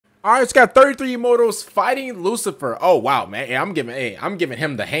All right, it's got 33 Immortals fighting Lucifer. Oh wow, man! Hey, I'm giving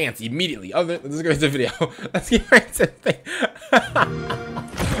him the hands immediately. Oh, let's get into the video. Let's get right to the thing.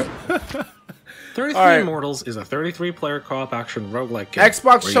 33 Immortals is a 33-player co-op action roguelike game.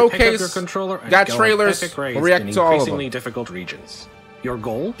 Xbox where Showcase you pick up your controller and got go trailers. on epic raids React in to all of increasingly them. difficult regions. Your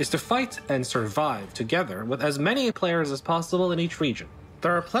goal is to fight and survive together with as many players as possible in each region.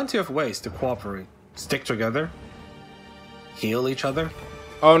 There are plenty of ways to cooperate. Stick together, heal each other.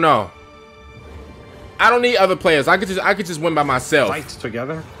 Oh no! I don't need other players. I could just win by myself. Fight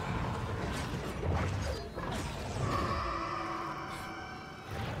together.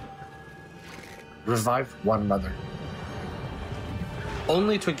 Revive one another.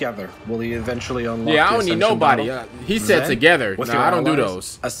 Only together will he eventually unlock. Yeah, I the don't need Ascension nobody. battle. He said Then, together. with No, your I don't do allies,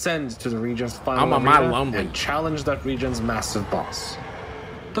 those. Ascend to the region's final I'm on my arena lonely. and challenge that region's massive boss.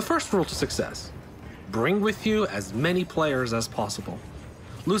 The first rule to success: bring with you as many players as possible.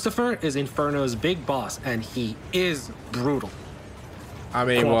 Lucifer is Inferno's big boss, and he is brutal. I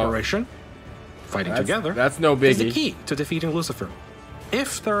mean, well, Cooperation, fighting together, that's no is the biggie. key to defeating Lucifer.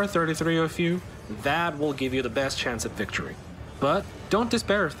 If there are 33 of you, that will give you the best chance at victory. But don't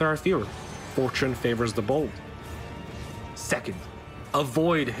despair if there are fewer. Fortune favors the bold. Second,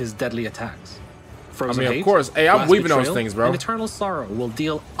 avoid his deadly attacks. Frozen of hate, course. Hey, I'm last weaving those betrayal, things, bro. And eternal sorrow will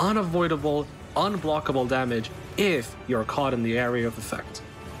deal unavoidable, unblockable damage if you're caught in the area of effect.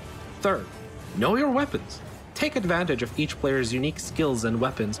 Third, know your weapons. Take advantage of each player's unique skills and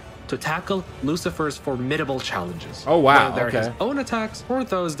weapons to tackle Lucifer's formidable challenges. Oh, wow, Whether they're okay. his own attacks or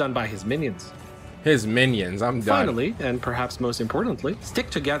those done by his minions. His minions. I'm done. Finally, and perhaps most importantly,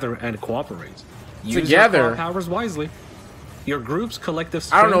 stick together and cooperate. Use Together? your powers wisely. Your group's collective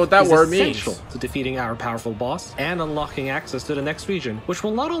strength I don't know what that is word essential means. to defeating our powerful boss and unlocking access to the next region, which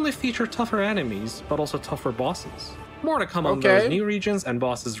will not only feature tougher enemies, but also tougher bosses. More to come on Okay. those new regions and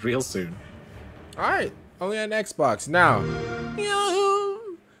bosses real soon. All right, only on Xbox now.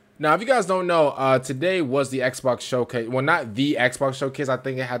 Now, if you guys don't know, today was the Xbox Showcase. Well, not the Xbox Showcase. I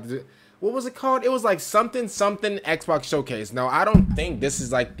think it had to do. What was it called? It was like something Xbox Showcase. Now, I don't think this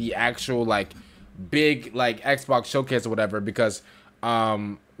is like the actual like big like Xbox Showcase or whatever because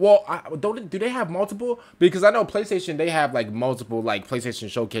well, do they have multiple? Because I know PlayStation, they have like multiple like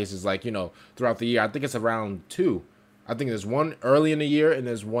PlayStation showcases like, you know, throughout the year. I think it's around 2. I think there's one early in the year and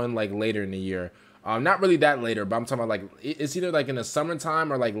there's one like later in the year. Not really that later, but I'm talking about like it's either like in the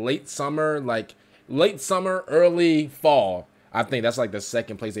summertime or like late summer, early fall. I think that's like the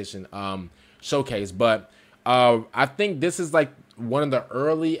second PlayStation showcase. But I think this is like one of the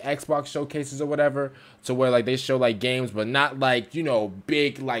early Xbox showcases or whatever, to where like they show like games, but not like, you know,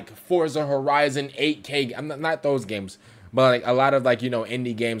 big like Forza Horizon 8K. I'm not those games, but like a lot of like, you know,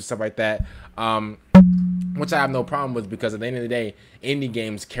 indie games, stuff like that. Which I have no problem with because at the end of the day, indie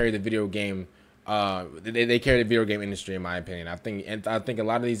games carry the video game. They carry the video game industry, in my opinion. I think a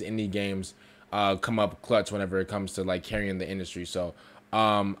lot of these indie games come up clutch whenever it comes to like carrying the industry. So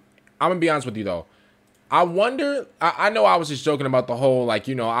I'm gonna be honest with you though. I wonder, I know I was just joking about the whole, like,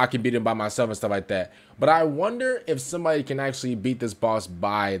 you know, I can beat him by myself and stuff like that. But I wonder if somebody can actually beat this boss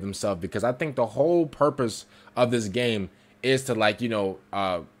by themselves. Because I think the whole purpose of this game is to, like, you're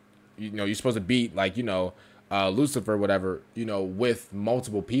supposed to beat, like, Lucifer, whatever, with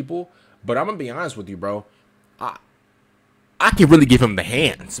multiple people. But I'm going to be honest with you, bro. I can really give him the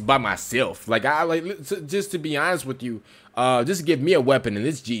hands by myself. Like, just to be honest with you, just give me a weapon and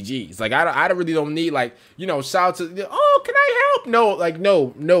it's GG's. Like, I really don't need, like, shout out to, oh, can I help? No, like,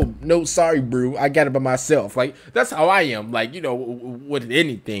 no, sorry, bro. I got it by myself. Like, that's how I am. Like, with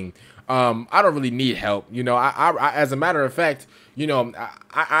anything, I don't really need help. I as a matter of fact,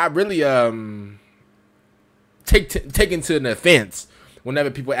 I really take into an offense whenever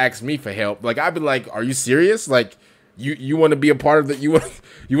people ask me for help. Like, I'd be like, are you serious? Like, you want to be a part of the you want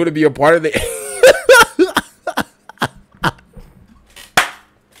to be a part of the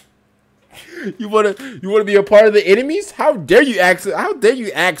you want to be a part of the enemies? How dare you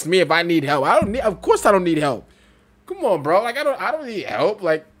ask me if I need help? Of course I don't need help. Come on, bro. Like, I don't need help.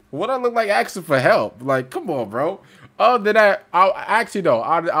 Like, what I look like asking for help? Like, come on, bro. Other than that, actually though,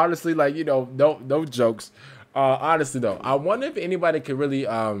 honestly, like, no jokes. Honestly though, I wonder if anybody could really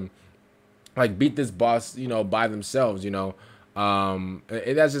like beat this boss, by themselves,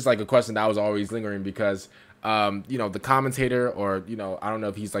 that's just like a question that I was always lingering because, the commentator or, I don't know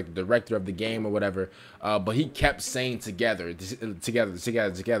if he's like the director of the game or whatever, but he kept saying together.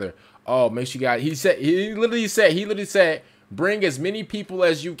 Oh, make sure you guys, he literally said, bring as many people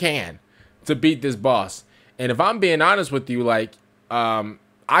as you can to beat this boss. And if I'm being honest with you, like,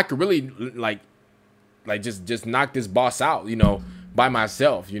 I could really like just knock this boss out, by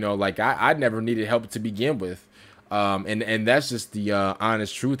myself. You know, like I never needed help to begin with. And that's just the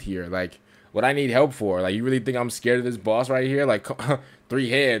honest truth here. Like, what I need help for? Like, you really think I'm scared of this boss right here? Like, 3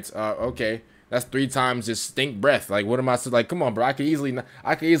 heads. Okay, that's 3 times just stink breath. Like, what am I like? Come on, bro. I could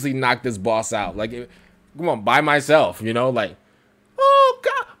easily knock this boss out. Like, come on, by myself. You know, like, oh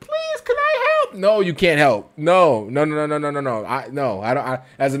God, please, can I help? No, you can't help. No. I don't.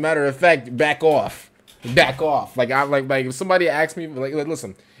 As a matter of fact, back off. Back off. Like, I like if somebody asks me, like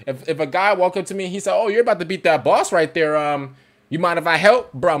listen, if a guy walk up to me and he said, "Oh, you're about to beat that boss right there. You mind if I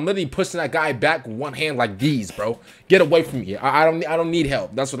help?" Bro, I'm literally pushing that guy back with one hand like these, bro. Get away from me. I don't need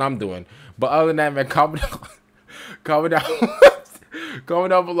help. That's what I'm doing. But other than that, man, comment down,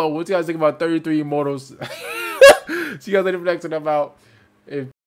 comment down below. What you guys think about 33 Immortals? See you guys later for the next one about if